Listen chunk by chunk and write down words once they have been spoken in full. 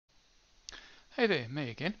Hey there, me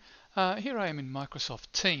again. Here I am in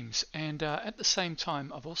Microsoft Teams, and at the same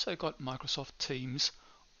time I've also got Microsoft Teams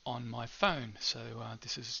on my phone. So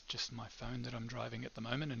this is just my phone that I'm driving at the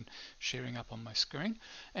moment and sharing up on my screen.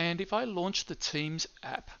 And if I launch the Teams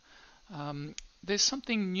app, there's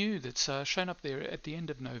something new that's shown up there at the end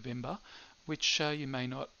of November, which you may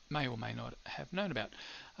or may not have known about.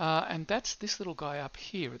 And that's this little guy up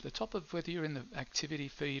here at the top of, whether you're in the activity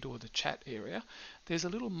feed or the chat area, there's a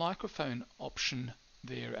little microphone option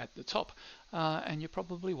there at the top. And you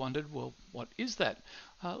probably wondered, well, what is that?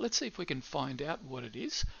 Let's see if we can find out what it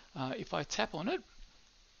is. If I tap on it,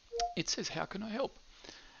 it says, how can I help?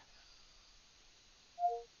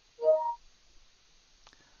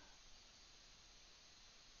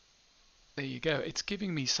 There you go. It's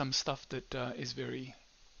giving me some stuff that is very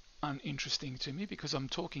uninteresting to me because I'm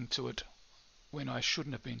talking to it when I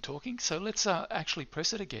shouldn't have been talking. So let's actually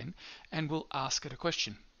press it again and we'll ask it a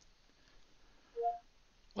question.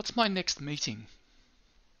 What's my next meeting?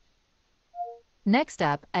 Next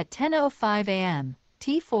up at 10:05 a.m.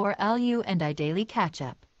 T4LU and I daily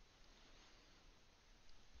catch-up.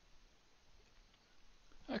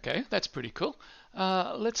 Okay, that's pretty cool.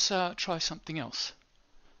 Let's try something else.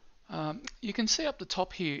 You can see up the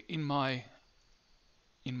top here in my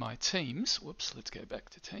Teams. Whoops, let's go back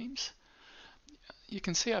to Teams. You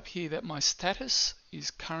can see up here that my status is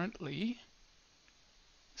currently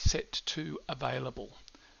set to available.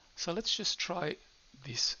 So let's just try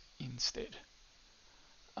this instead.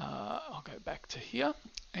 I'll go back to here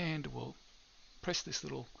and we'll press this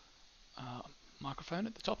little microphone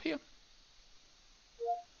at the top here.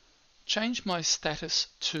 Change my status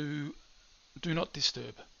to do not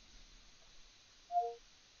disturb.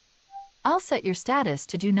 I'll set your status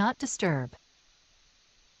to do not disturb.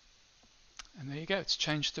 And there you go, it's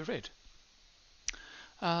changed to red.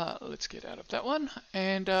 Let's get out of that one.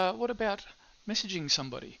 And what about messaging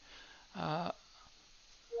somebody?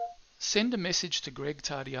 Send a message to Greg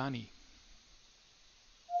Tardiani.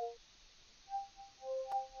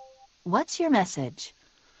 What's your message?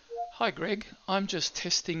 Hi Greg, I'm just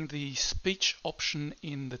testing the speech option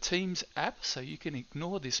in the Teams app, so you can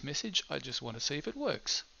ignore this message. I just want to see if it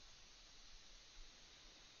works.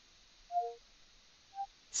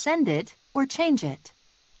 Send it or change it.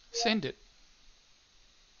 Send it.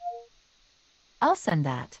 I'll send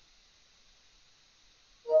that.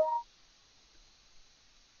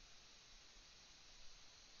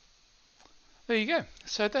 There you go.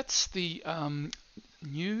 So that's the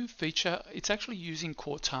new feature. It's actually using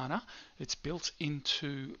Cortana. It's built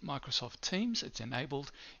into Microsoft Teams. It's enabled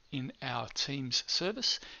in our Teams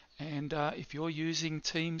service. And if you're using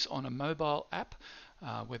Teams on a mobile app,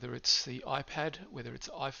 whether it's the iPad, whether it's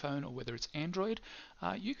iPhone, or whether it's Android,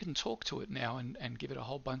 you can talk to it now and give it a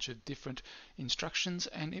whole bunch of different instructions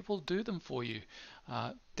and it will do them for you.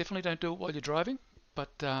 Definitely don't do it while you're driving, but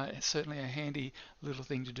it's certainly a handy little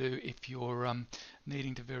thing to do if you're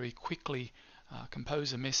needing to very quickly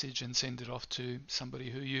compose a message and send it off to somebody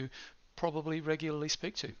who you probably regularly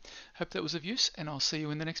speak to. Hope that was of use, and I'll see you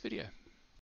in the next video.